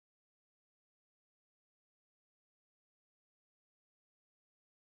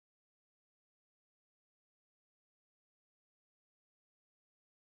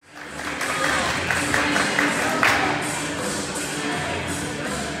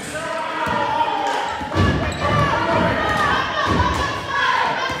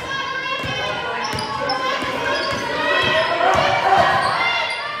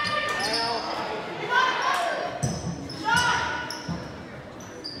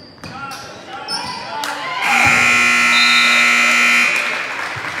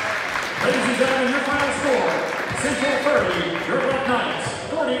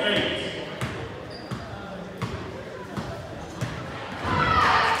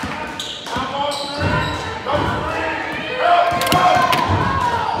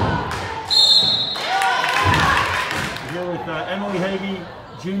Emily Hege,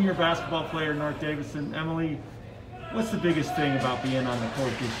 junior basketball player, North Davidson. Emily, what's the biggest thing about being on the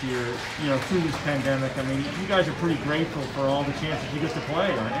court this year, through this pandemic? I mean, you guys are pretty grateful for all the chances you get to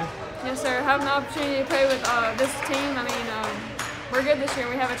play, aren't you? Yes, sir. Having the opportunity to play with this team, I mean, we're good this year.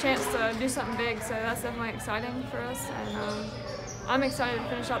 We have a chance to do something big, so that's definitely exciting for us. And I'm excited to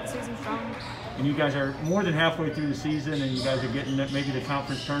finish out the season strong. And you guys are more than halfway through the season, and you guys are getting maybe the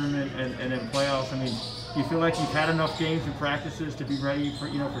conference tournament and then playoffs. I mean, do you feel like you've had enough games and practices to be ready for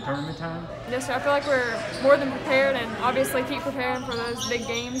for tournament time? Yes, sir. I feel like we're more than prepared, and obviously keep preparing for those big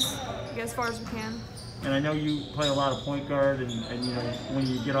games, get as far as we can. And I know you play a lot of point guard, and when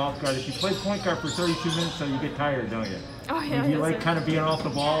you get off guard, if you play point guard for 32 minutes, so you get tired, don't you? Oh yeah. Do you like kind of being off the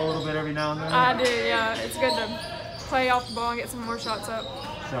ball a little bit every now and then? I do. Yeah, it's good to play off the ball and get some more shots up.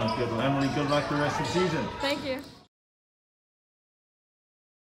 Sounds good. Well, Emily, good luck the rest of the season. Thank you.